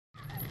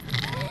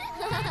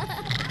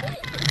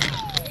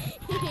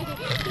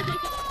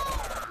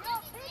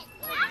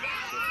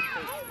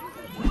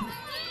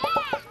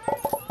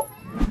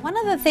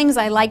things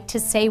I like to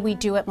say we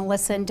do at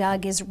Melissa and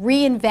Doug is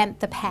reinvent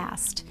the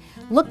past.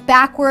 Look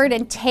backward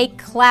and take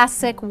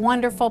classic,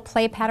 wonderful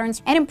play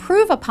patterns and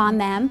improve upon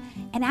them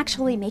and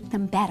actually make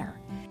them better.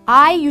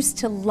 I used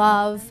to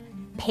love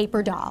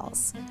paper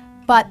dolls,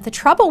 but the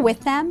trouble with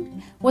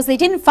them was they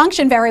didn't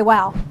function very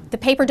well. The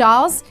paper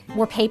dolls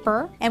were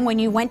paper, and when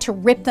you went to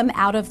rip them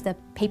out of the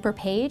paper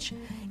page,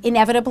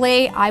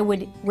 inevitably I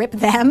would rip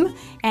them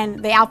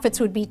and the outfits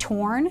would be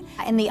torn.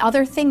 And the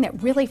other thing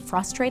that really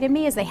frustrated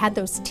me is they had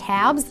those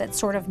tabs that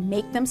sort of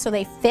make them so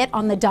they fit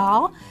on the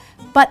doll,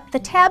 but the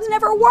tabs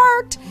never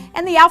worked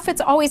and the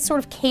outfits always sort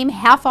of came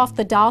half off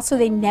the doll, so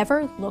they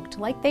never looked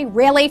like they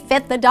really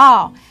fit the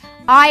doll.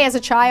 I, as a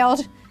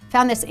child,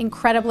 found this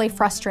incredibly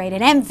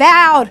frustrating and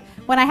vowed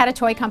when I had a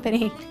toy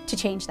company to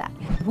change that.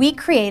 We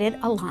created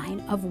a line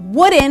of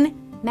wooden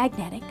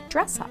magnetic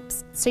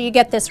dress-ups. So you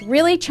get this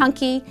really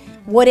chunky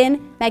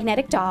wooden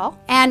magnetic doll,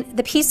 and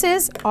the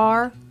pieces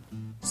are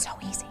so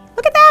easy.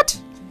 Look at that!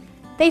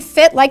 They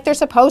fit like they're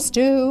supposed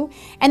to.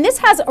 And this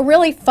has a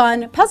really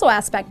fun puzzle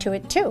aspect to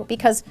it too,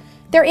 because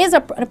there is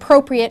an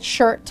appropriate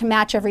shirt to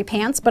match every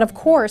pants, but of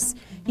course,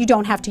 you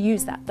don't have to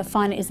use that. The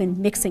fun is in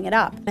mixing it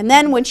up. And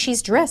then when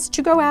she's dressed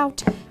to go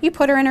out, you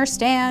put her in her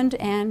stand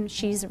and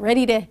she's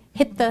ready to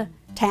hit the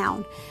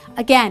town.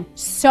 Again,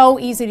 so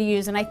easy to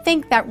use, and I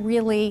think that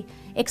really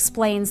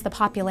explains the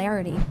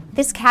popularity.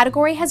 This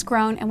category has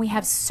grown and we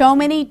have so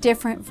many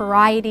different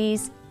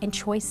varieties and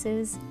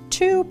choices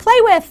to play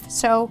with.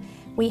 So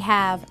we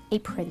have a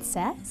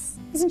princess.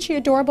 Isn't she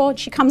adorable?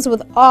 She comes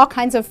with all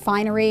kinds of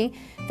finery,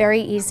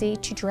 very easy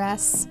to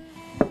dress.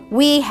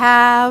 We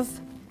have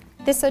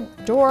this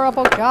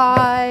adorable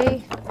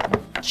guy,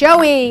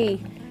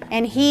 Joey,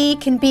 and he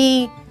can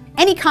be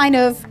any kind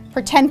of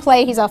pretend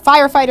play. He's a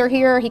firefighter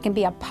here, he can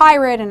be a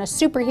pirate and a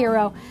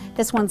superhero.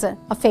 This one's a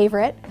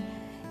favorite.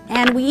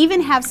 And we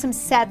even have some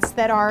sets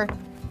that are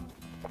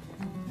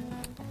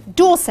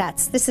dual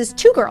sets. This is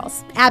two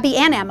girls, Abby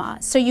and Emma.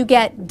 So you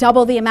get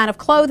double the amount of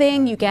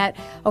clothing, you get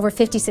over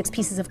 56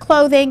 pieces of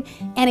clothing.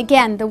 And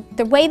again,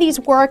 the way these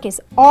work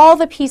is all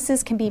the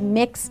pieces can be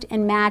mixed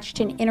and matched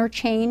and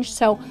interchanged.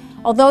 So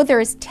although there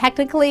is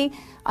technically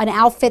an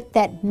outfit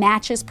that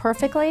matches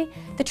perfectly,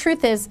 the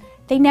truth is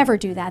they never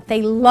do that.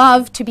 They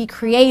love to be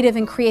creative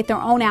and create their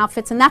own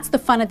outfits, and that's the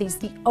fun of these,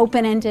 the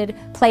open-ended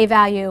play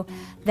value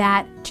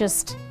that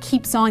just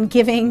keeps on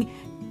giving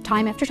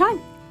time after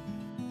time.